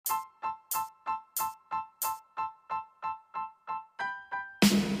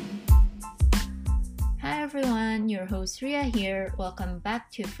everyone, your host Ria here. Welcome back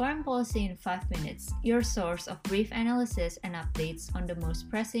to Foreign Policy in 5 Minutes, your source of brief analysis and updates on the most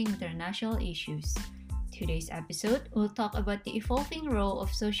pressing international issues. Today's episode will talk about the evolving role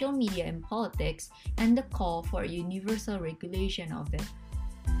of social media in politics and the call for universal regulation of it.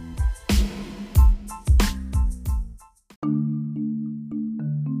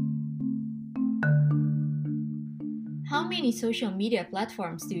 How many social media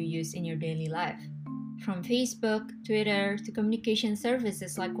platforms do you use in your daily life? From Facebook, Twitter, to communication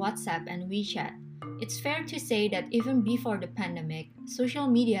services like WhatsApp and WeChat. It's fair to say that even before the pandemic, social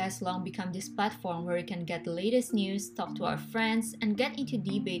media has long become this platform where we can get the latest news, talk to our friends, and get into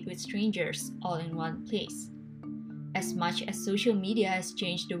debate with strangers all in one place. As much as social media has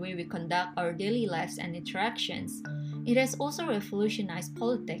changed the way we conduct our daily lives and interactions, it has also revolutionized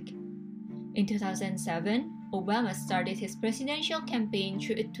politics. In 2007, Obama started his presidential campaign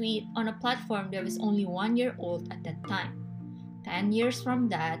through a tweet on a platform that was only 1 year old at that time. 10 years from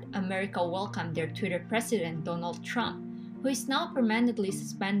that, America welcomed their Twitter president Donald Trump, who is now permanently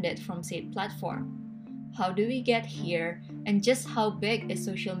suspended from said platform. How do we get here, and just how big is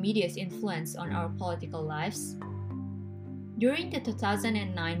social media's influence on our political lives? During the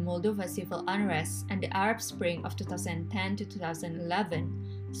 2009 Moldova civil unrest and the Arab Spring of 2010 to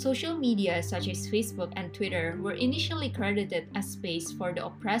 2011, social media such as Facebook and Twitter were initially credited as space for the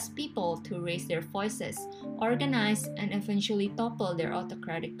oppressed people to raise their voices, organize, and eventually topple their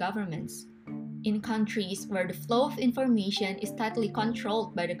autocratic governments. In countries where the flow of information is tightly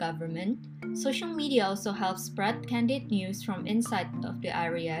controlled by the government, social media also helps spread candid news from inside of the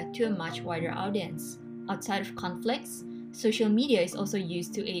area to a much wider audience. Outside of conflicts, social media is also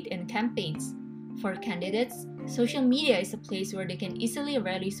used to aid in campaigns. For candidates, social media is a place where they can easily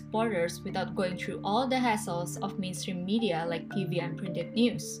rally supporters without going through all the hassles of mainstream media like TV and printed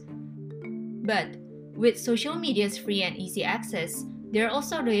news. But with social media's free and easy access, there are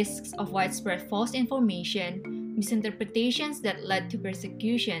also risks of widespread false information, misinterpretations that led to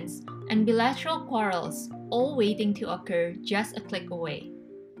persecutions, and bilateral quarrels, all waiting to occur just a click away.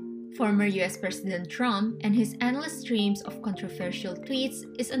 Former US President Trump and his endless streams of controversial tweets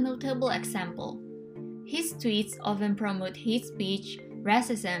is a notable example. His tweets often promote hate speech,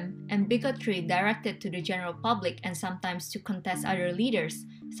 racism, and bigotry directed to the general public and sometimes to contest other leaders,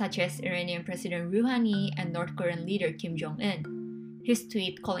 such as Iranian President Rouhani and North Korean leader Kim Jong-un. His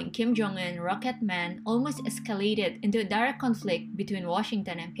tweet calling Kim Jong-un Rocket Man almost escalated into a direct conflict between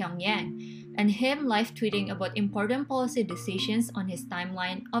Washington and Pyongyang, and him live tweeting about important policy decisions on his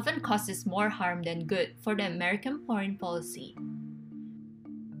timeline often causes more harm than good for the American foreign policy.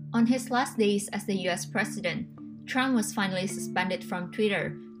 On his last days as the US president, Trump was finally suspended from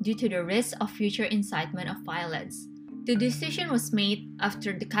Twitter due to the risk of future incitement of violence. The decision was made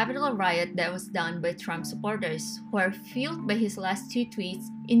after the Capitol riot that was done by Trump supporters, who are fueled by his last two tweets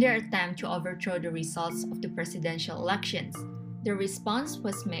in their attempt to overthrow the results of the presidential elections. The response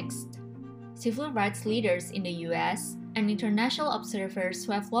was mixed. Civil rights leaders in the US and international observers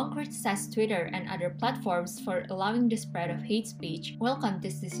who have long criticized Twitter and other platforms for allowing the spread of hate speech welcomed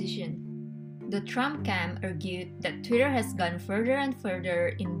this decision. The Trump camp argued that Twitter has gone further and further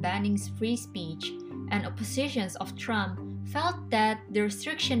in banning free speech, and oppositions of Trump felt that the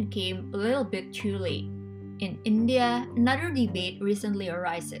restriction came a little bit too late. In India, another debate recently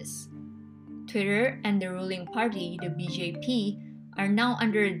arises. Twitter and the ruling party, the BJP, are now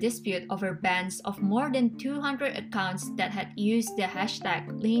under a dispute over bans of more than 200 accounts that had used the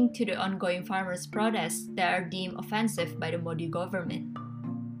hashtag linked to the ongoing farmers' protests that are deemed offensive by the Modi government.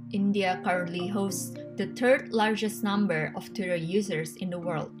 India currently hosts the third largest number of Twitter users in the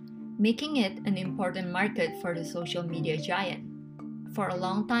world, making it an important market for the social media giant. For a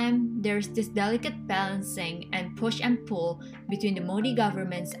long time, there's this delicate balancing and push and pull between the Modi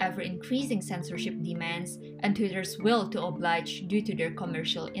government's ever-increasing censorship demands and Twitter's will to oblige due to their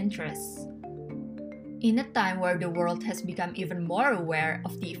commercial interests. In a time where the world has become even more aware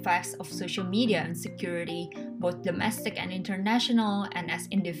of the effects of social media on security, both domestic and international, and as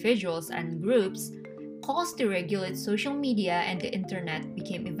individuals and groups, calls to regulate social media and the internet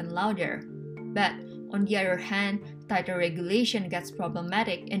became even louder. But on the other hand, tighter regulation gets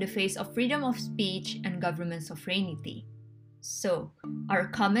problematic in the face of freedom of speech and government sovereignty. So, are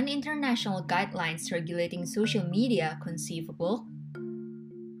common international guidelines regulating social media conceivable?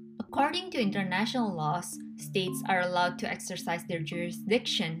 According to international laws, states are allowed to exercise their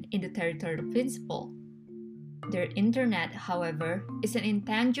jurisdiction in the territorial principle. Their internet, however, is an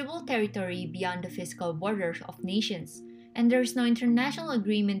intangible territory beyond the physical borders of nations, and there is no international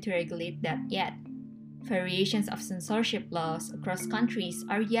agreement to regulate that yet. Variations of censorship laws across countries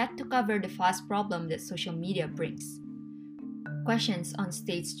are yet to cover the vast problem that social media brings. Questions on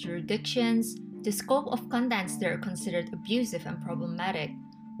states' jurisdictions, the scope of contents that are considered abusive and problematic,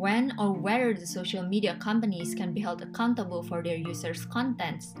 when or whether the social media companies can be held accountable for their users'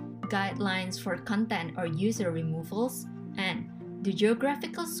 contents, guidelines for content or user removals, and the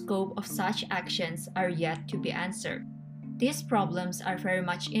geographical scope of such actions are yet to be answered. These problems are very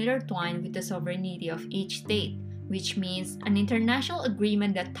much intertwined with the sovereignty of each state, which means an international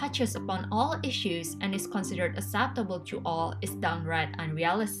agreement that touches upon all issues and is considered acceptable to all is downright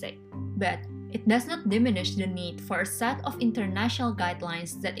unrealistic. But it does not diminish the need for a set of international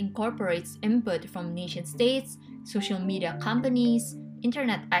guidelines that incorporates input from nation-states, social media companies,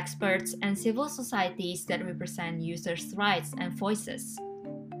 internet experts, and civil societies that represent users' rights and voices.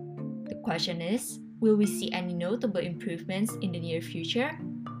 The question is, will we see any notable improvements in the near future?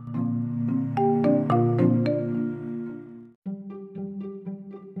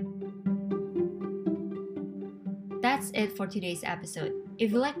 That's it for today's episode.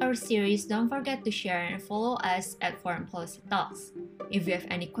 If you like our series, don't forget to share and follow us at Foreign Policy Talks. If you have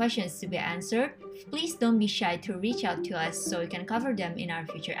any questions to be answered, please don't be shy to reach out to us so we can cover them in our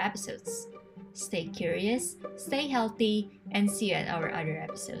future episodes. Stay curious, stay healthy, and see you at our other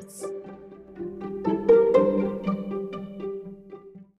episodes.